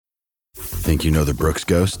Think you know the Brooks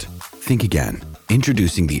Ghost? Think again.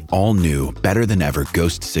 Introducing the all-new, better-than-ever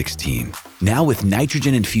Ghost 16. Now with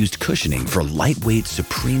nitrogen-infused cushioning for lightweight,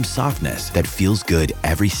 supreme softness that feels good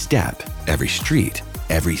every step, every street,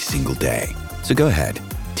 every single day. So go ahead,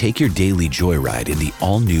 take your daily joyride in the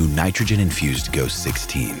all-new nitrogen-infused Ghost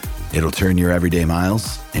 16. It'll turn your everyday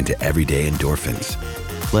miles into everyday endorphins.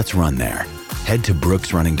 Let's run there. Head to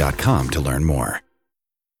brooksrunning.com to learn more.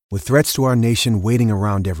 With threats to our nation waiting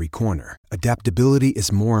around every corner, adaptability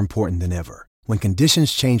is more important than ever. When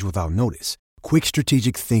conditions change without notice, quick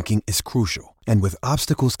strategic thinking is crucial. And with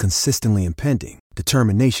obstacles consistently impending,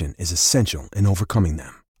 determination is essential in overcoming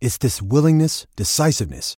them. It's this willingness,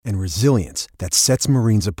 decisiveness, and resilience that sets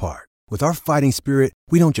Marines apart. With our fighting spirit,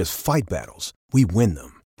 we don't just fight battles, we win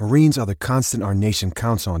them. Marines are the constant our nation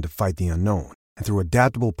counts on to fight the unknown. And through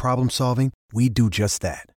adaptable problem solving, we do just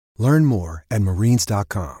that. Learn more at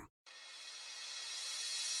marines.com.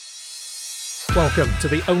 Welcome to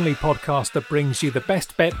the only podcast that brings you the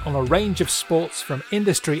best bet on a range of sports from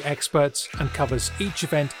industry experts and covers each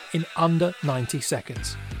event in under 90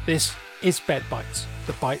 seconds. This is Bet Bites,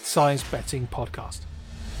 the bite-sized betting podcast.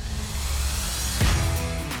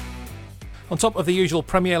 On top of the usual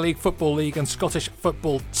Premier League, Football League and Scottish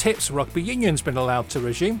football tips, Rugby Union's been allowed to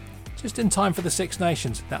resume. Just in time for the Six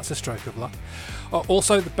Nations. That's a stroke of luck.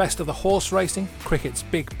 Also, the best of the horse racing, cricket's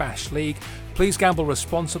Big Bash League. Please gamble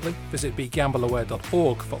responsibly. Visit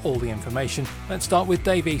begambleaware.org for all the information. Let's start with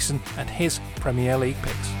Dave Eason and his Premier League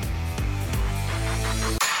picks.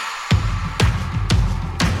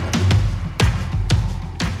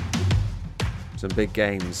 Some big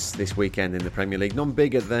games this weekend in the Premier League. None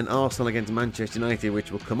bigger than Arsenal against Manchester United, which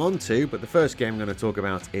we'll come on to. But the first game I'm going to talk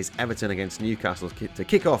about is Everton against Newcastle to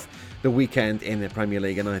kick off the weekend in the Premier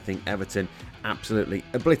League. And I think Everton absolutely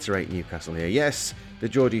obliterate Newcastle here. Yes, the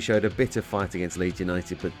Geordies showed a bit of fight against Leeds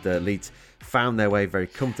United, but Leeds found their way very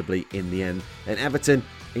comfortably in the end. And Everton,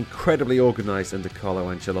 incredibly organised under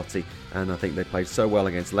Carlo Ancelotti, and I think they played so well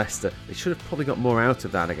against Leicester. They should have probably got more out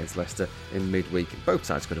of that against Leicester in midweek. Both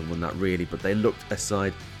sides could have won that really, but they looked a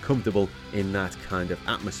side comfortable in that kind of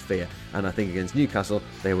atmosphere. And I think against Newcastle,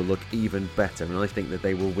 they will look even better. And I think that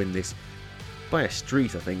they will win this by a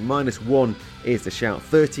street. I think -1 is the shout.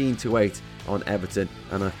 13-8 on Everton,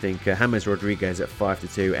 and I think James Rodriguez at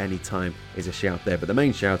 5-2 anytime is a shout there. But the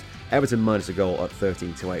main shout, Everton minus a goal at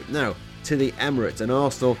 13-8. Now to the Emirates, and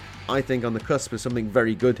Arsenal, I think, on the cusp of something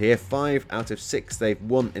very good here. 5 out of 6 they've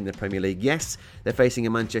won in the Premier League. Yes, they're facing a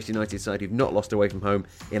Manchester United side who've not lost away from home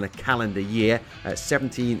in a calendar year.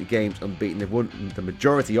 17 games unbeaten. They've won the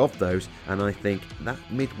majority of those, and I think that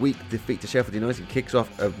midweek defeat to Sheffield United kicks off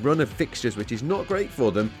a run of fixtures which is not great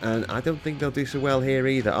for them, and I don't think they'll do so well here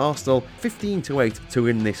either. Arsenal 15-8 to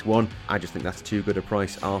win this one. I just think that's too good a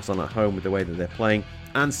price. Arsenal at home with the way that they're playing.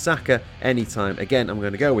 And Saka anytime. Again, I'm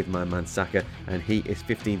going to go with my man Saka, and he is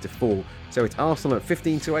 15-4. So it's Arsenal at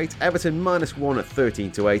 15-8, Everton -1 at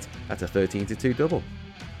 13-8. That's a 13-2 double.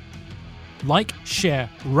 Like, share,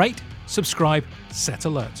 rate, subscribe, set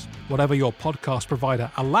alerts. Whatever your podcast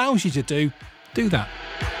provider allows you to do that.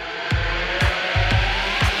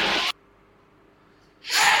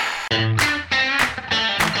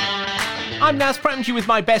 I'm Naz Pramji with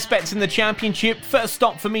my best bets in the Championship. First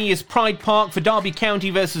stop for me is Pride Park for Derby County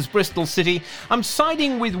versus Bristol City. I'm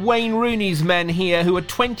siding with Wayne Rooney's men here, who are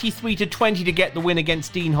 23-20 to get the win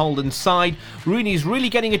against Dean Holden's side. Rooney's really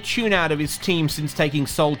getting a tune out of his team since taking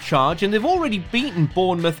sole charge, and they've already beaten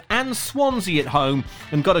Bournemouth and Swansea at home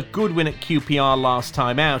and got a good win at QPR last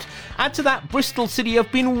time out. Add to that, Bristol City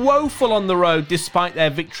have been woeful on the road despite their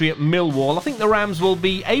victory at Millwall. I think the Rams will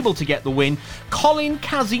be able to get the win. Colin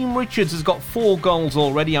Kazim Richards has got 4 goals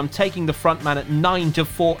already. I'm taking the front man at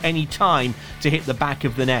 9-4 any time to hit the back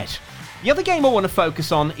of the net. The other game I want to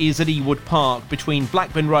focus on is at Ewood Park between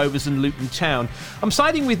Blackburn Rovers and Luton Town. I'm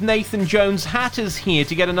siding with Nathan Jones Hatters here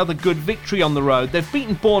to get another good victory on the road. They've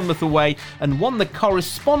beaten Bournemouth away and won the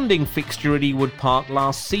corresponding fixture at Ewood Park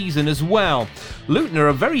last season as well. Luton are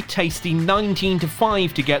a very tasty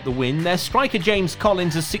 19-5 to get the win. Their striker James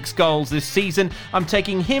Collins has 6 goals this season. I'm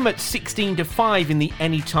taking him at 16-5 in the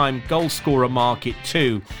anytime goal scorer market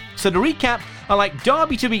too. So to recap, I like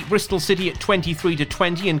Derby to beat Bristol City at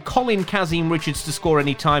 23-20 and Colin Kazim Richards to score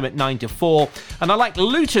any time at 9-4. And I like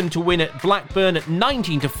Luton to win at Blackburn at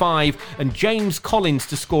 19-5 and James Collins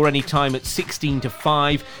to score any time at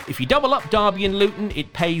 16-5. If you double up Derby and Luton,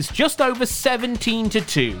 it pays just over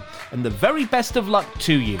 17-2. And the very best of luck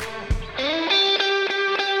to you.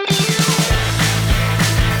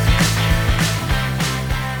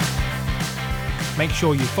 Make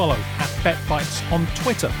sure you follow @BetBites on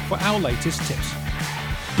Twitter for our latest tips.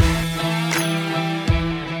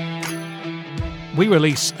 We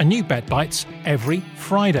release a new Bet Bites every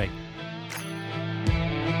Friday.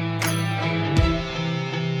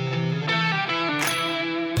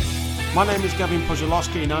 My name is Gavin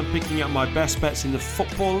Pozolowski and I'm picking up my best bets in the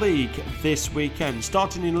Football League this weekend.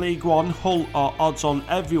 Starting in League One, Hull are odds on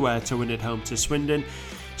everywhere to win at home to Swindon.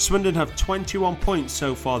 Swindon have 21 points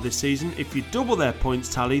so far this season. If you double their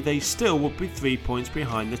points tally, they still would be 3 points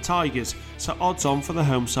behind the Tigers. So odds on for the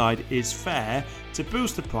home side is fair. To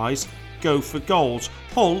boost the price, go for goals.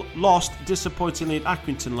 Hull lost disappointingly at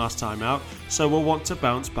Accrington last time out, so will want to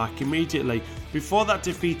bounce back immediately. Before that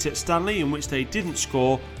defeat at Stanley, in which they didn't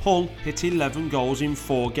score, Hull hit 11 goals in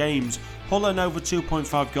 4 games. Hull and over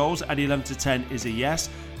 2.5 goals at 11-10 is a yes.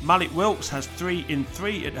 Malik Wilks has 3 in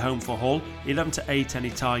 3 at home for Hull, 11-8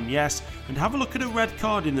 anytime yes. And have a look at a red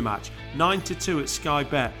card in the match, 9-2 at Sky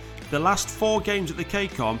Bet. The last 4 games at the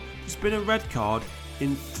KCOM, there's been a red card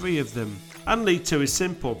in 3 of them. And League 2 is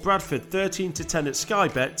simple. Bradford 13-10 at Sky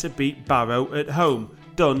Bet to beat Barrow at home.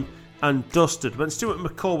 Done and dusted. When Stuart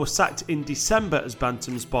McCall was sacked in December as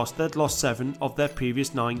Bantam's boss, they'd lost 7 of their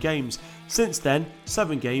previous 9 games. Since then,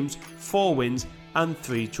 7 games, 4 wins and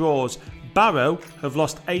 3 draws. Barrow have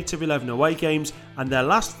lost 8 of 11 away games and their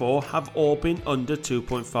last 4 have all been under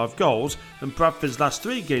 2.5 goals, and Bradford's last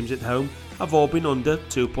 3 games at home have all been under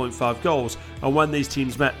 2.5 goals, and when these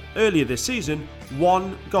teams met earlier this season,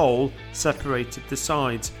 1 goal separated the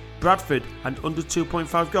sides. Bradford and under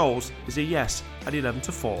 2.5 goals is a yes at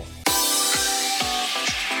 11-4.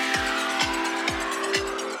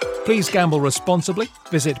 Please gamble responsibly.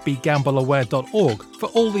 Visit begambleaware.org for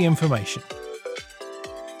all the information.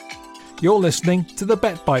 You're listening to the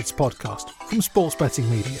Bet Bites podcast from Sports Betting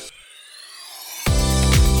Media.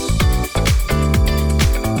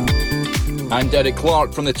 I'm Derek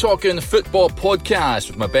Clark from the Talkin' Football podcast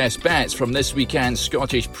with my best bets from this weekend's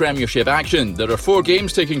Scottish Premiership action. There are 4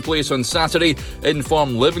 games taking place on Saturday.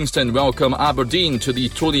 In-form Livingston welcome Aberdeen to the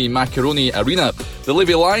Tony Macaroni Arena. The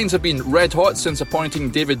Livy Lions have been red hot since appointing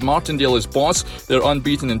David Martindale as boss. They're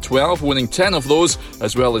unbeaten in 12, winning 10 of those,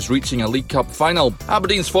 as well as reaching a League Cup final.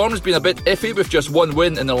 Aberdeen's form has been a bit iffy with just 1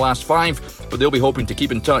 win in their last 5, but they'll be hoping to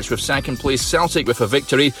keep in touch with second place Celtic with a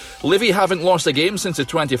victory. Livy haven't lost a game since the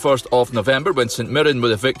 21st of November when St Mirren were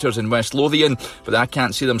the victors in West Lothian, but I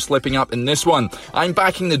can't see them slipping up in this one. I'm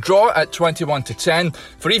backing the draw at 21-10.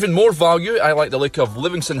 For even more value, I like the look of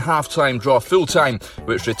Livingston half-time draw full-time,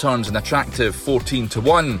 which returns an attractive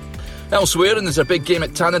 14-1. Elsewhere, and there's a big game at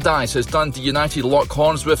Tannadice as Dundee United lock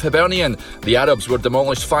horns with Hibernian. The Arabs were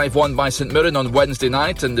demolished 5-1 by St Mirren on Wednesday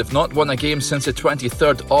night and have not won a game since the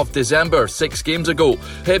 23rd of December, 6 games ago.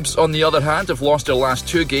 Hibs, on the other hand, have lost their last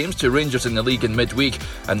 2 games to Rangers in the league in midweek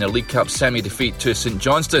and their League Cup semi-defeat to St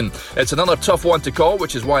Johnstone. It's another tough one to call,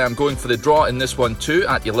 which is why I'm going for the draw in this one too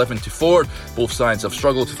at 11-4. Both sides have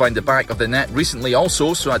struggled to find the back of the net recently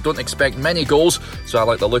also, so I don't expect many goals, so I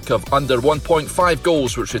like the look of under 1.5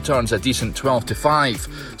 goals, which returns a decent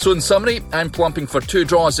 12-5. So in summary, I'm plumping for 2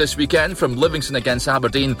 draws this weekend from Livingston against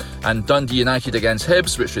Aberdeen and Dundee United against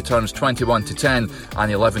Hibs, which returns 21-10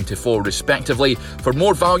 and 11-4 respectively. For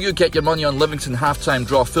more value, get your money on Livingston half-time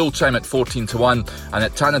draw full-time at 14-1, and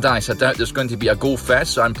at Tannadice I doubt there's going to be a goal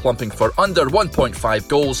fest, so I'm plumping for under 1.5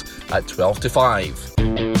 goals at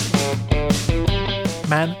 12-5.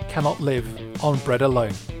 Man cannot live on bread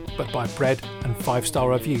alone, but by bread and 5-star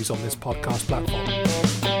reviews on this podcast platform.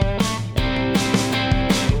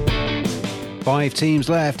 5 teams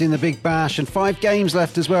left in the Big Bash and 5 games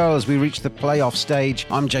left as well as we reach the playoff stage.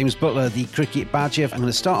 I'm James Butler, the Cricket Badger. I'm going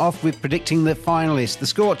to start off with predicting the finalists. The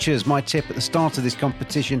Scorchers, my tip at the start of this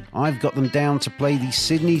competition, I've got them down to play the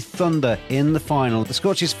Sydney Thunder in the final. The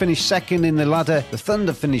Scorchers finished second in the ladder, the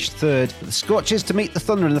Thunder finished third. But the Scorchers to meet the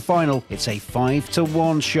Thunder in the final, it's a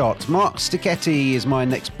 5-1 shot. Mark Sticchetti is my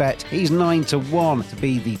next bet. He's 9-1 to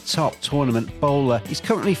be the top tournament bowler. He's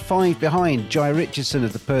currently 5 behind Jai Richardson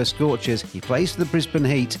of the Perth Scorchers. He plays for the Brisbane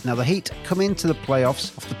Heat. Now the Heat come into the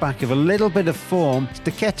playoffs off the back of a little bit of form.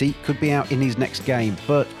 Sticchetti could be out in his next game,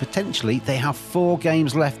 but potentially they have 4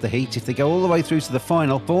 games left, the Heat, if they go all the way through to the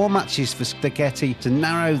final. 4 matches for Sticchetti to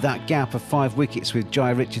narrow that gap of 5 wickets with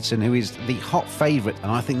Jai Richardson, who is the hot favourite,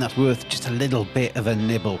 and I think that's worth just a little bit of a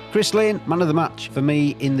nibble. Chris Lynn, man of the match for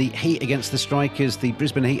me in the Heat against the Strikers. The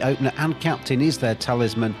Brisbane Heat opener and captain is their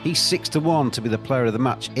talisman. He's 6-1 to be the player of the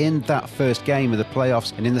match in that first game of the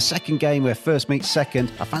playoffs, and in the second game where first meet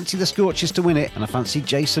second. I fancy the Scorchers to win it, and I fancy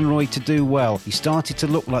Jason Roy to do well. He started to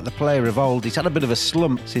look like the player of old. He's had a bit of a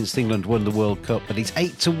slump since England won the World Cup, but he's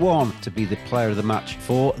 8-1 to be the player of the match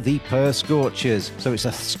for the Perth Scorchers. So it's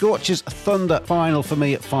a Scorchers Thunder final for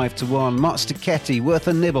me at 5-1. Mark Sticchetti worth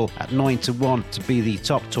a nibble at 9-1 to be the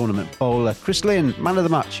top tournament bowler. Chris Lynn, man of the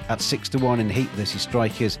match at 6-1 in Heat versus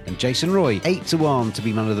Strikers, and Jason Roy 8-1 to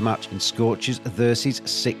be man of the match in Scorchers versus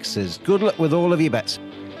Sixers. Good luck with all of your bets.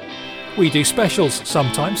 We do specials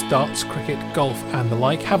sometimes, darts, cricket, golf and the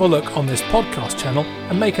like. Have a look on this podcast channel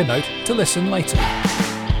and make a note to listen later.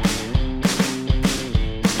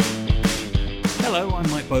 Hello, I'm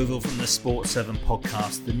Mike Boville from the Sports 7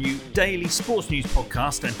 podcast, the new daily sports news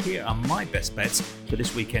podcast, and here are my best bets for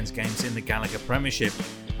this weekend's games in the Gallagher Premiership.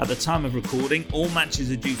 At the time of recording, all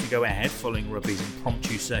matches are due to go ahead following rugby's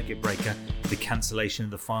impromptu circuit breaker, the cancellation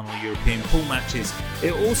of the final European pool matches.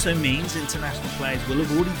 It also means international players will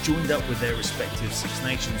have already joined up with their respective Six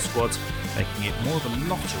Nations squads, making it more of a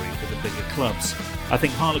lottery for the bigger clubs. I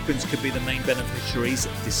think Harlequins could be the main beneficiaries,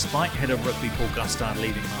 despite head of rugby Paul Gustard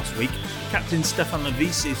leaving last week. Captain Stefan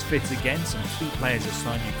Levis is fit again, some key players have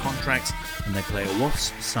signed new contracts, and they play a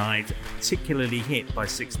Wasps side particularly hit by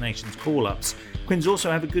Six Nations call-ups. Quins also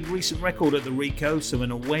have a good recent record at the Rico, so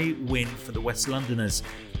an away win for the West Londoners.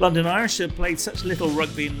 London Irish have played such little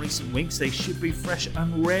rugby in recent weeks, they should be fresh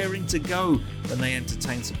and raring to go when they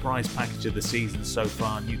entertain surprise package of the season so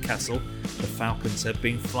far, Newcastle. The Falcons have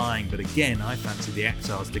been flying, but again I fancy the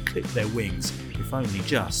Exiles to clip their wings, if only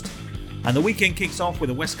just. And the weekend kicks off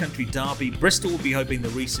with a West Country derby. Bristol will be hoping the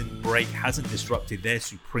recent break hasn't disrupted their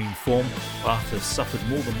supreme form. Bath has suffered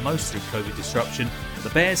more than most through COVID disruption, but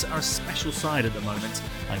the Bears are a special side at the moment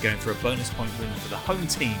and going for a bonus point win for the home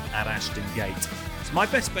team at Ashton Gate. So my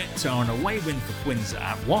best bets are an away win for Quins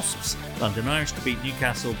at Wasps, London Irish to beat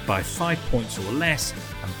Newcastle by 5 points or less,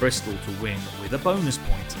 and Bristol to win with a bonus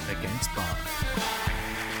point against Bath.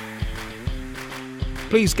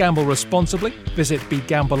 Please gamble responsibly. Visit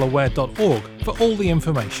begambleaware.org for all the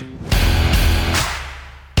information.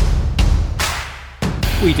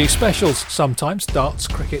 We do specials sometimes, darts,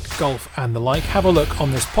 cricket, golf and the like. Have a look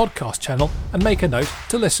on this podcast channel and make a note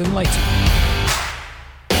to listen later.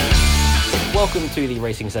 Welcome to the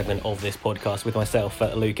racing segment of this podcast with myself,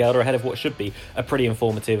 Luke Elder, ahead of what should be a pretty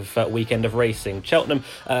informative weekend of racing. Cheltenham,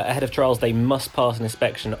 ahead of trials, they must pass an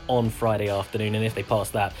inspection on Friday afternoon, and if they pass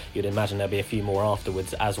that, you'd imagine there'll be a few more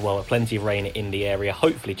afterwards as well. Plenty of rain in the area.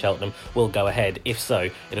 Hopefully Cheltenham will go ahead. If so,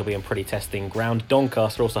 it'll be on pretty testing ground.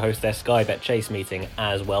 Doncaster also host their Sky Bet Chase meeting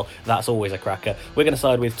as well. That's always a cracker. We're going to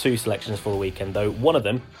side with two selections for the weekend, though. One of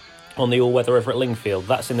them on the all-weather over at Lingfield.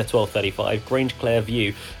 That's in the 12:35. Grange Clare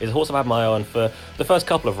View is a horse I've had my eye on for the first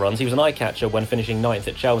couple of runs. He was an eye-catcher when finishing 9th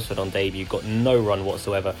at Chelmsford on debut, got no run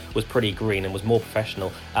whatsoever, was pretty green and was more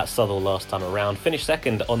professional at Southall last time around. Finished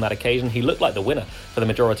second on that occasion. He looked like the winner for the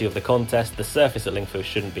majority of the contest. The surface at Lingfield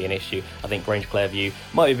shouldn't be an issue. I think Grange Clare View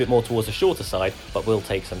might be a bit more towards the shorter side, but will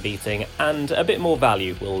take some beating and a bit more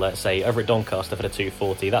value, we'll say, over at Doncaster for the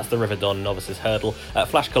 240. That's the River Don Novices Hurdle.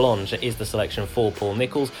 Flash Collonge is the selection for Paul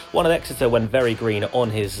Nicholls. One at Exeter when very green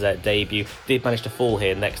on his debut. Did manage to fall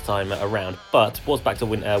here next time around, but was back to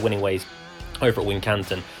winning ways over at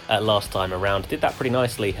Wincanton last time around. Did that pretty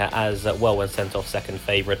nicely as well when sent off second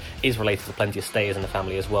favourite. Is related to plenty of stayers in the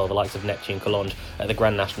family as well, the likes of Neptune Collonge, the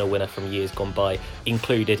Grand National winner from years gone by,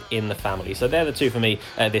 included in the family. So they're the two for me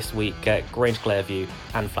this week, Grange Clare View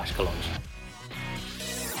and Flash Collonge.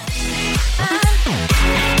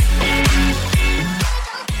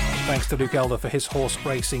 Thanks to Luke Elder for his horse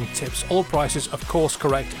racing tips. All prices, of course,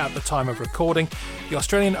 correct at the time of recording. The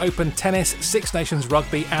Australian Open tennis, Six Nations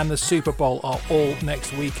rugby and the Super Bowl are all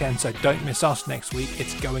next weekend, so don't miss us next week.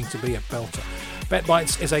 It's going to be a belter. Bet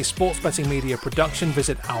Bites is a sports betting media production.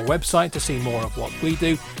 Visit our website to see more of what we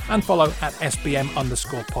do and follow at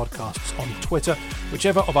SBM_podcasts on Twitter.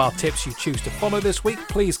 Whichever of our tips you choose to follow this week,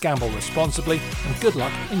 please gamble responsibly and good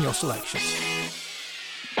luck in your selections.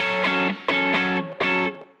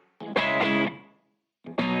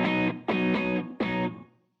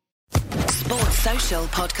 Sports Social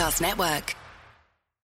Podcast Network.